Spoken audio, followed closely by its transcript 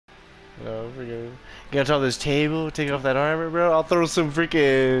No, freaking. Get on top of this table, take off that armor, bro. I'll throw some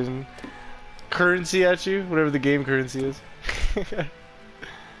freaking currency at you, whatever the game currency is.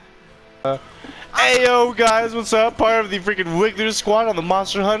 Hey yo guys, what's up? Part of the freaking Wiggler squad on the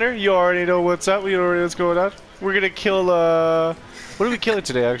Monster Hunter. You already know what's up. You already know what's going on. We're gonna kill what are we killing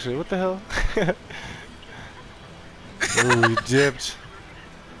today actually? What the hell? Oh, we dipped.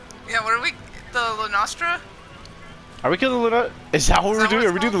 Yeah, what are we? The Lunastra? Are we killing the Lunastra? Is that what we're doing?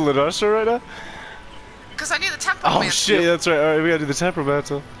 Are we doing the Lunastra right now? Because I need the Temperamental. Oh shit, that's right. Alright, we gotta do the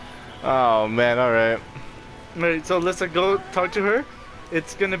Temperamental. Oh man, alright. Alright, so listen, go talk to her.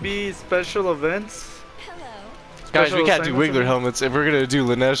 It's gonna be special events. Hello. Guys, we can't do Wiggler helmets if we're gonna do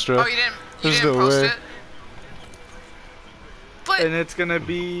Lunestra. Oh, you didn't no post way. it? But And it's gonna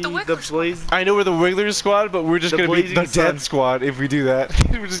be the Blaze. I know we're the Wiggler squad, but we're just gonna be the Blazing Sun. Dead squad if we do that.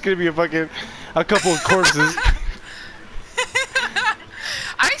 We're just gonna be a couple of corpses.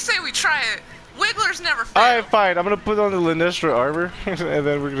 I say we try it. Wiggler's never fail. Alright, fine. I'm gonna put on the Lunestra armor, and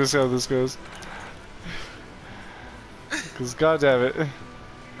then we're gonna see how this goes. Cause goddamn it.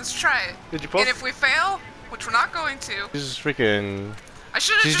 Let's try it. Did you post? And if we fail, which we're not going to, She's freaking. I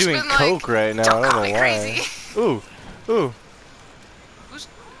should have She's just doing been coke like, right now. Don't I call don't me know why. crazy. Ooh, ooh.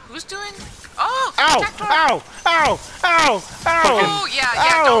 Who's doing? Oh, Ow! protector. Ow! Ow! Ow! Ow! Oh yeah,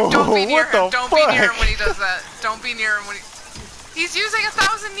 yeah. Ow! Don't be near What the him. Don't be near him fuck? when he does that. Don't be near him when he's using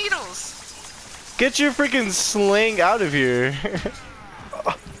 1,000 needles. Get your freaking sling out of here.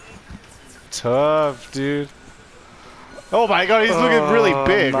 Tough, dude. Oh my god, he's looking really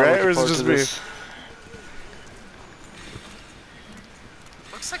big, right? Or is it just me?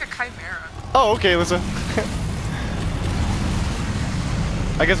 Looks like a chimera. Oh, okay, listen.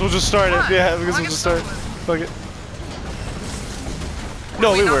 I guess we'll just start it. Yeah, I guess we'll just start. Fuck it.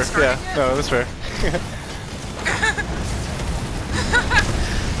 No, we were. Yeah, no, that's fair.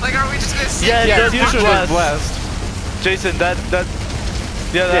 Like, are we just gonna see? Yeah, that's usually blast. blast. Jason, that's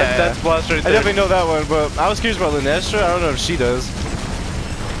blast right I there. definitely know that one, but I was curious about Lunestra. I don't know if she does.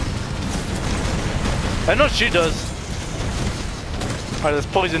 I know she does. Alright, let's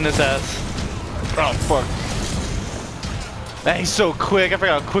poison this ass. Oh fuck. Man, he's so quick. I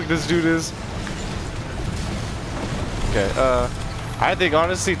forgot how quick this dude is. Okay, I think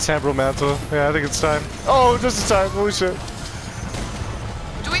honestly Temporal Mantle. Yeah, I think it's time. Oh, just in time. Holy shit.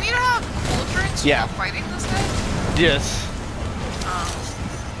 Do we need to have cold drinks Yeah. while fighting this guy? Yes.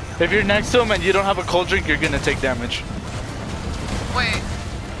 If you're next to him and you don't have a cold drink, you're gonna take damage. Wait.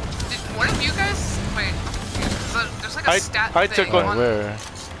 Did one of you guys? Wait. There's like a stat I thing took one. on. Where?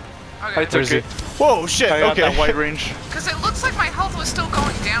 Okay. I took it. Whoa, shit. I got Okay. that white range. Because it looks like my health was still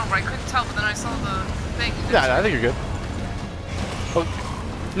going down, but I couldn't tell. But then I saw the thing. Yeah, I think you're good. Oh.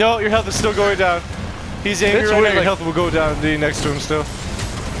 No, your health is still going down. He's angry It's right now. weird, Your like- health will go down being next to him still.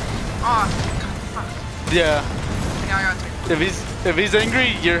 Oh, God, fuck. Yeah. Yeah, I got to. If he's angry,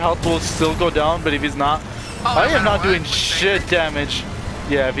 your health will still go down. But if he's not, Oh, I no am matter not what, doing when he's shit angry? damage.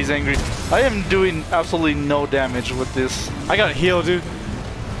 Yeah, if he's angry, I am doing absolutely no damage with this. I got a heal, dude.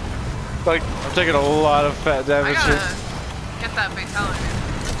 Like, I'm taking a lot of fat I damage gotta here. get that fatality.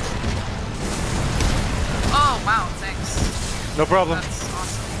 Oh, wow, thanks. No problem. That's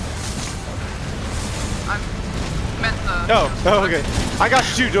awesome. I meant the... Oh, okay. I got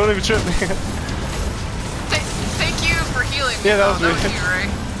you. Don't even trip me. Thank you for healing me. Yeah, that Oh, was that me. was you, right?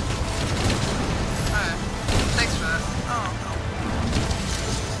 Thanks for that. Oh,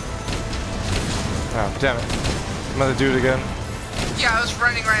 Oh, damn it. I'm gonna do it again. yeah, I was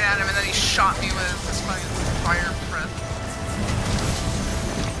running right at him, and then he shot me with his fucking fire breath.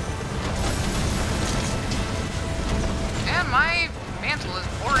 And my mantle is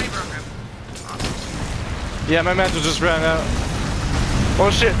already broken. Awesome. Yeah, my mantle just ran out. Oh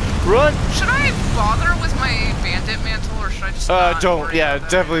shit! Run! Should I bother with my bandit mantle, or should I just not Don't. worry Yeah, about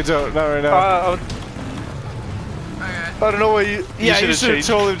that? definitely don't. Not right now. Okay. I don't know what you. Yeah, you should've should have changed.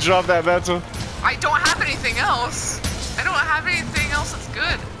 totally dropped that mantle. I don't have anything else. I don't have anything else that's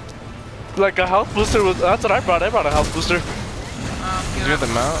good. Like a health booster was. That's what I brought. I brought a health booster. Did you get the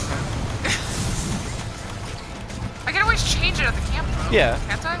mount? I can always change it at the camp, though. Yeah.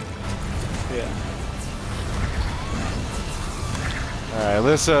 Can't I? Yeah. Alright,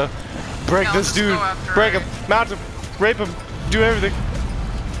 let's break Yeah, this let's dude. go after Break it. him. Mount him. Rape him. Do everything.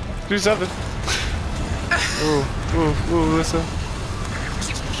 Do something. Ooh, ooh, ooh, listen.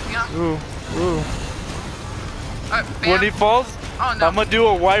 Keeps pushing me up. Ooh, ooh. Bam. When he falls, Oh no. I'm gonna do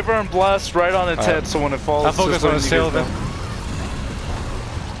a wyvern blast right on its Alright. head. So when it falls, I'll focus just on letting his you tail guys then. know.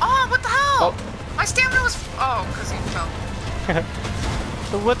 Oh, what the hell? Oh. My stamina was. Oh, because he fell.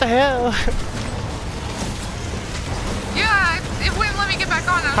 What the hell? Yeah, it wouldn't let me get back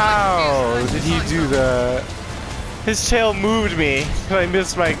on. I was How confused. did he do that? His tail moved me, and I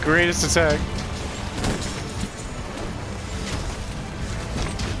missed my greatest attack.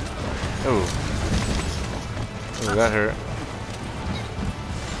 Oh. Oh, that hurt.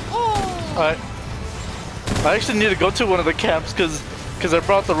 Oh. I actually need to go to one of the camps because I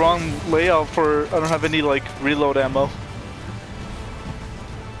brought the wrong layout for. I don't have any like reload ammo.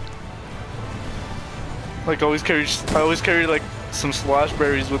 Like I always carry like some slash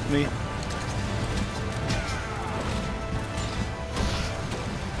berries with me.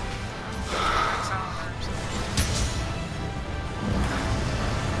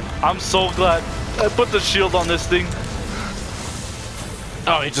 I'm so glad I put the shield on this thing.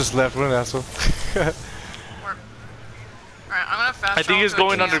 Oh, he just left. What an asshole. Alright, I'm gonna fast I think he's travel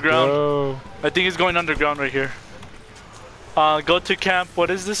to a going camp. underground. Whoa. I think he's going underground right here. Go to camp. What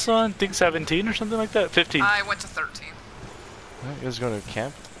is this one? I think 17 or something like that. 15. I went to 13. You guys going to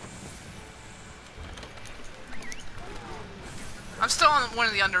camp? I'm still on one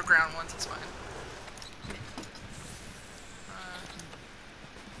of the underground ones. It's fine.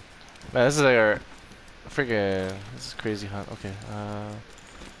 Man, this is like our freaking. This is crazy hot. Okay.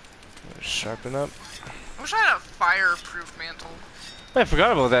 Sharpen up. I wish I had a fireproof mantle. I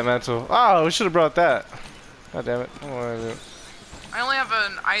forgot about that mantle. Oh, we should have brought that. God damn it. I don't wanna do it. I only have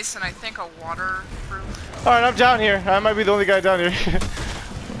an ice and I think a waterproof. Alright, I'm down here. I might be the only guy down here.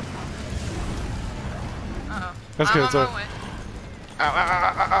 Uh-oh. That's I'm good, on sorry. my way. Ow,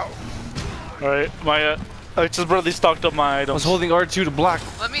 ow, ow, ow. Alright, my I just barely stocked up my I items. was holding R2 to block.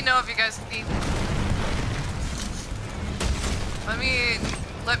 Let me know if you guys need.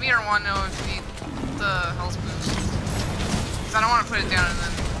 Let me or one know if you need the health boost. Cause I don't want to put it down and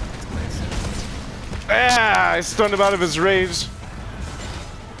then. Ah, I stunned him out of his rage.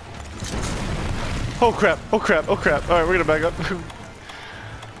 Oh crap, oh crap, oh crap. Alright, we're gonna back up.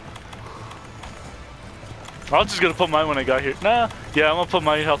 I was just gonna put mine when I got here. Nah, yeah, I'm gonna put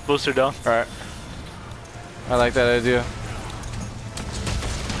my health booster down. Alright. I like that idea.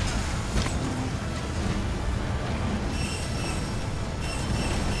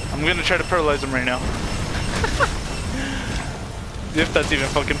 I'm gonna try to paralyze him right now. If that's even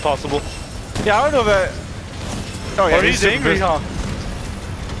fucking possible. Yeah, I don't know that. Oh yeah, Oh, he's angry, huh?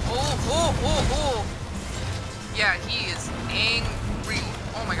 Oh. Yeah, he is angry.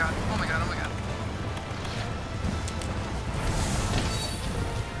 Oh my god. Oh my god. Oh my god.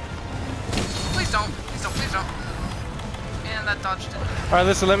 Please don't. Please don't. Please don't. And that dodged it. Alright,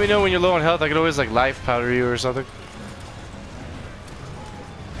 listen, let me know when you're low on health. I could always like life powder you or something.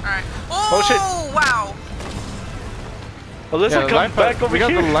 Alright. Oh, shit. Wow. Alyssa, the come life back powder- over we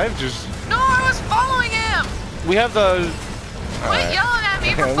got here. the life juice. No, I was following him. We have the. Quit yelling at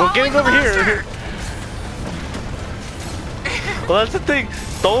me for Well, following get him the over here. monster. Well, that's the thing.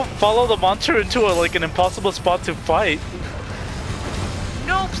 Don't follow the monster into like an impossible spot to fight.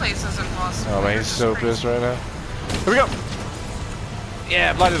 No place is impossible. Oh man, he's so pissed right now. Here we go.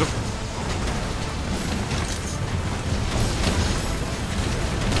 Yeah, blinded him.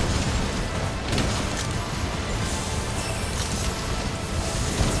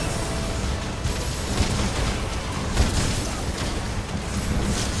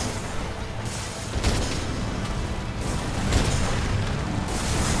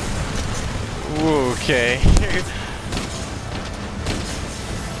 Okay.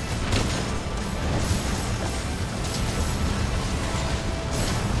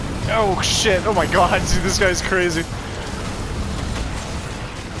 Oh shit, oh my god, dude, this guy's crazy.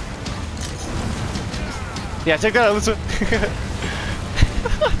 Yeah, take that, Alyssa.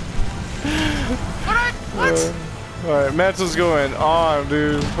 What? Alright, Mantle's going on,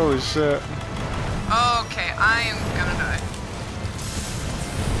 dude. Holy shit. Okay, I am gonna die.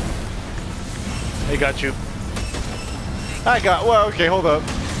 I got you. Well, okay, hold up.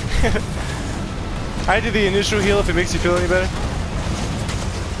 I did the initial heal if it makes you feel any better.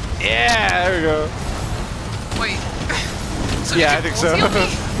 Yeah, there we go. Wait. So Yeah, I did you think so. both heal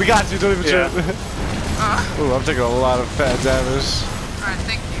me? We got you, don't even Yeah. trip. Ooh, I'm taking a lot of fat damage. Alright,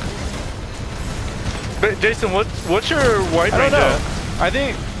 thank you. But Jason, what's your wide I range don't know. at? I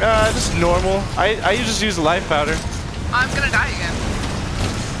think, just normal. I just use life powder. I'm gonna die again.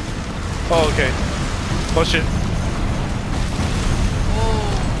 Oh, okay. Oh shit.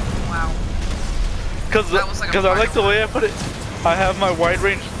 Oh, wow. Because That was like a I like the fireball. way I put it. I have my wide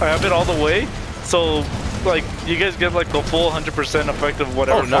range. I have it all the way. So, like, you guys get like the full 100% effect of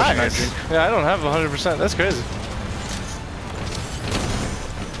whatever Oh, potion I nice. drink. Yeah, I don't have 100%. That's crazy.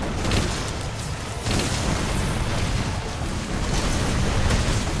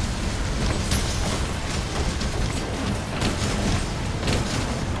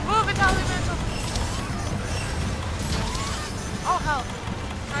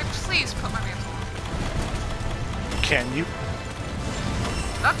 please put my mantle on. Can you?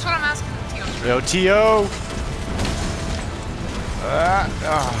 That's what I'm asking Tio. Yo, T.O. Ah.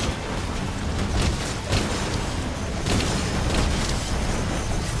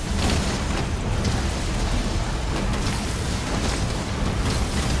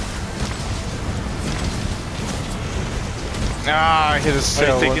 Ah, I hit a Are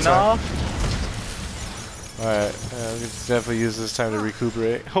sail. you taking off? Alright, we can definitely use this time to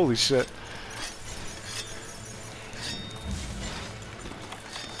recuperate. Holy shit.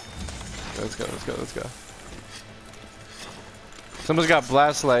 Let's go, let's go, let's go. Someone's got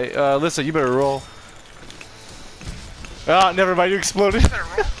blast light. Lisa, you better roll. Ah, never mind, you exploded. Better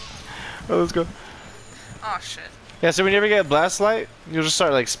roll. Oh, let's go. Oh shit. Yeah, so when you ever get blast light, you'll just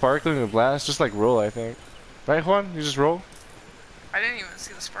start like sparkling with blast, just like roll, I think. Right, Juan? You just roll? I didn't even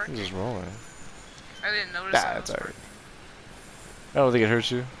see the spark. You just rolling. I didn't notice. Nah, that it's was alright. I don't think it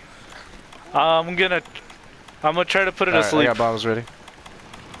hurts you. I'm gonna try to put it Alright, asleep. I got bombs ready.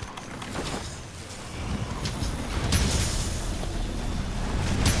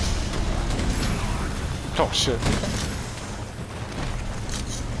 Oh shit.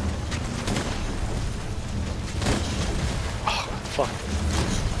 Oh, fuck.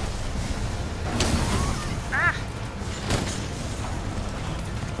 Ah.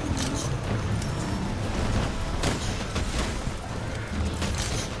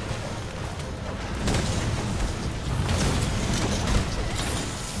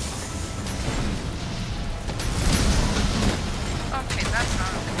 Okay, that's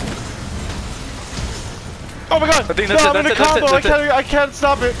not okay. Oh my god! I think that's no, it, I'm in a that's it, combo! that's it. I can't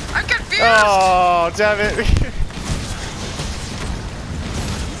stop it! I'm confused. Oh, damn it.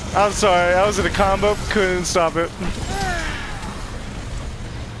 I'm sorry, I was in a combo, couldn't stop it.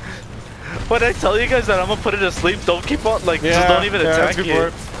 When I tell you guys that I'm gonna put it to sleep, don't keep on, like, just don't even attack that's it. good for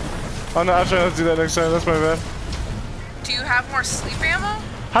it. Oh no, I'll try not to do that next time, that's my bad. Do you have more sleep ammo?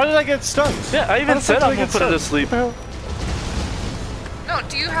 How did I get stunned? Yeah, I How even the said fuck I'm did I gonna get put it to stunned? sleep. What the hell? No,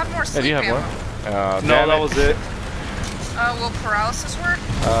 do you have more Yeah, sleep do you have ammo? more? No, damn that it. was it. Will paralysis work?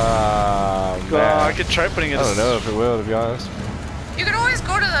 Man. I could try putting it I don't know if it will, to be honest. You can always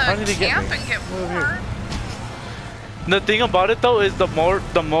go to How the did he get camp me? and get Over more. The thing about it though is the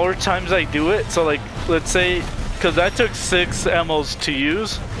more times I do it, so like let's say, because that took 6 ammos to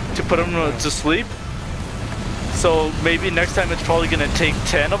use to put them to sleep. So maybe next time it's probably gonna take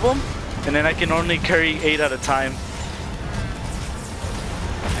 10 of them, and then I can only carry 8 at a time.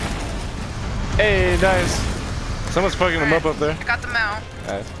 Hey, nice. Someone's fucking them up there. I got the mount.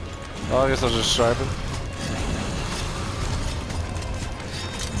 Nice. Well, I guess I'll just sharpen.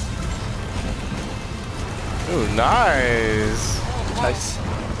 Ooh, nice. Nice.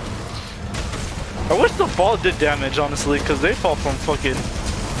 I wish the ball did damage, honestly, because they fall from fucking...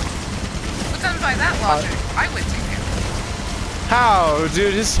 But then by that logic, I would take it. How,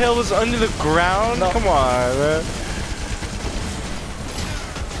 dude? His tail was under the ground? No. Come on, man.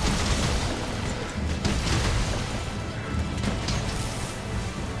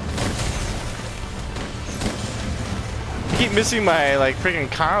 I keep missing my, like, freaking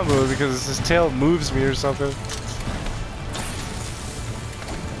combo because his tail moves me or something.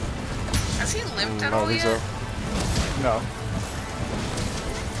 Has he limped I at don't all think yet? so. No.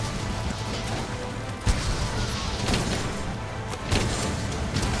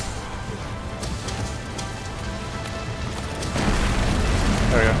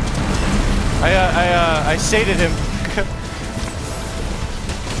 There we go. I sated him.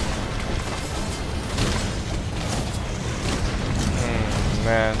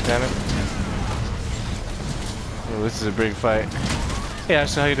 Man, damn it. Oh, this is a big fight. Hey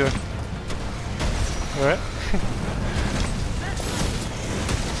Ashley, how you doing? Alright?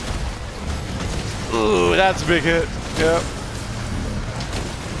 Ooh, that's a big hit. Yep.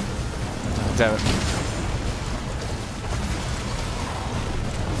 Damn it.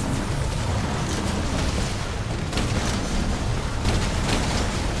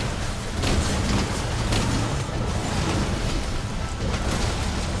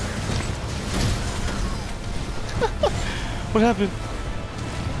 What happened?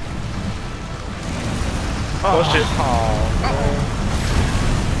 Oh, shit.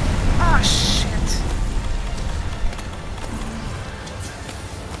 Oh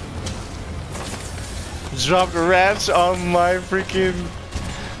shit. Dropped ranch on my freaking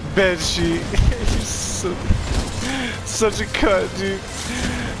bed sheet. Such a cut, dude.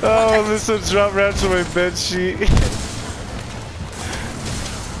 Oh, Lisa dropped ranch on my bed sheet.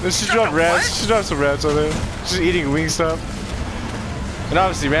 No, she dropped ranch. She dropped some ranch on there. She's eating Wingstop. And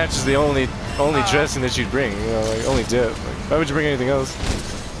obviously, ranch is the only dressing that you'd bring. You know, like only dip. Like, why would you bring anything else?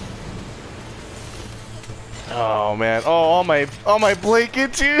 Oh man. Oh, all my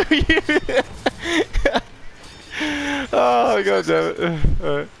blanket too. Oh god damn it.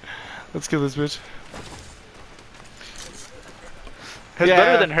 Alright. Let's kill this bitch. It's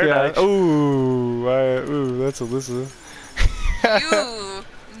better than her, actually. Ooh, that's Alyssa. You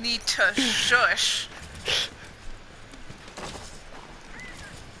need to shush.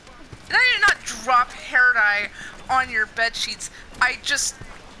 And I did not drop hair dye on your bed sheets.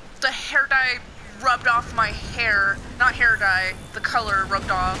 The hair dye rubbed off my hair. Not hair dye, the color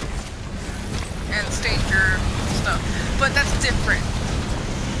rubbed off and stained your stuff. But that's different.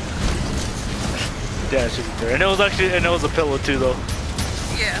 Yeah, it should be there. And it was a pillow too, though.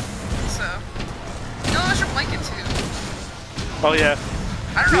 Yeah, so. No, that's your blanket too. Oh yeah.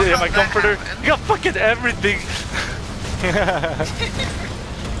 I don't know Yeah, how my that comforter. happened. You got fucking everything.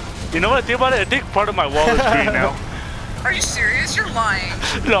 You know what I think about it? I think part of my wall is green now. Are you serious? You're lying.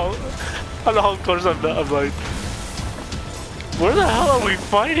 No. I don't know how close I'm not. I'm like, where the hell are we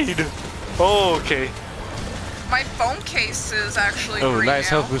fighting? Oh, okay. My phone case is actually Oh, green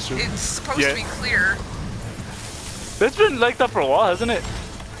nice now. health booster. It's supposed Yeah. to be clear. It's been like that for a while, hasn't it?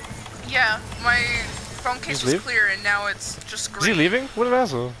 Yeah, my phone case Just was leave? clear and now it's just green. Is he leaving? What an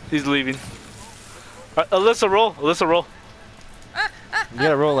asshole. He's leaving. Alyssa, roll. Alyssa, roll. You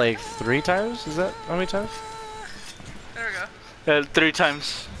gotta roll like 3 times? Is that how many times? There we go. 3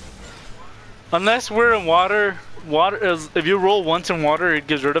 times. Unless we're in water. If you roll once in water, it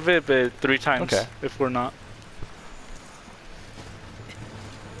gives rid of it, but 3 times. Okay. If we're not.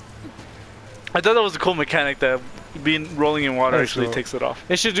 I thought that was a cool mechanic that being rolling in water That's actually cool. takes it off.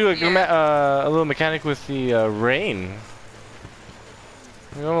 They should do a, Yeah. a little mechanic with the rain.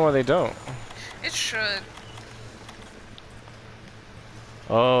 I don't know why they don't. It should.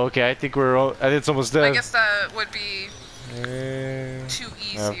 Oh, okay. I think it's almost dead. I guess that would be Eh. too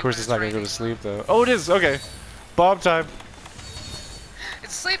easy. Of course, when it's not gonna go raining. to sleep though. Oh, it is. Okay. Bomb time.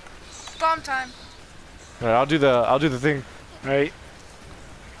 It's sleep bomb time. All right, I'll do the thing. Right?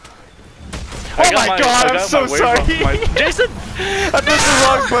 Oh my god! I'm so sorry. Jason! I pressed the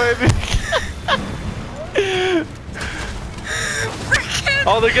wrong button. Freaking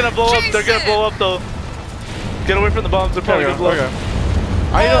Oh, they're gonna blow up. They're gonna Jason! blow up though. Get away from the bombs. They're probably Okay, gonna blow up. okay.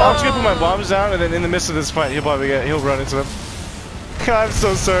 I'm just gonna put my bombs down, and then in the midst of this fight, he'll run into them. I'm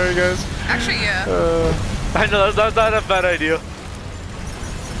so sorry, guys. Actually, yeah. I know that's not a bad idea.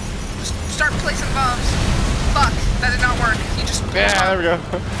 Just start placing bombs. Fuck, that did not work. He just blew Yeah, there up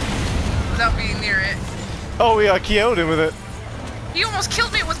we go. without being near it. Oh, we KO'd him with it. He almost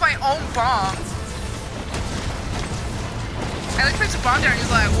killed me with my own bomb. I like placed a bomb down. He's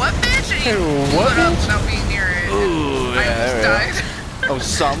like, "What, bitch?" And he Hey, blew what, it up bitch? without being near it. Ooh, I almost died.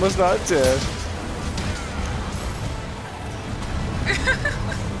 Osama's not dead.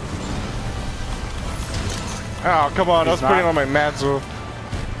 Oh, come on. I was He's putting it not. on my mantle.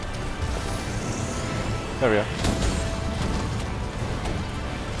 There we go.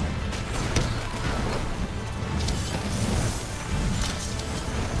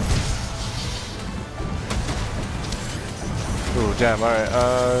 Ooh, damn. Alright,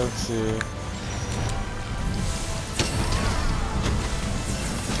 let's see.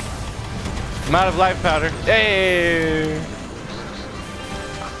 I'm out of life powder. Hey!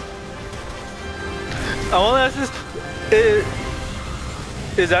 I want to ask this: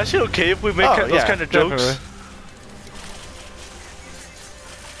 is it actually okay if we make those kind of jokes? definitely.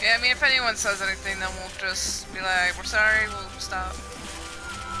 Yeah, I mean, if anyone says anything, then we'll just be like, "We're sorry. We'll stop."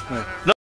 Like, Whatever. no,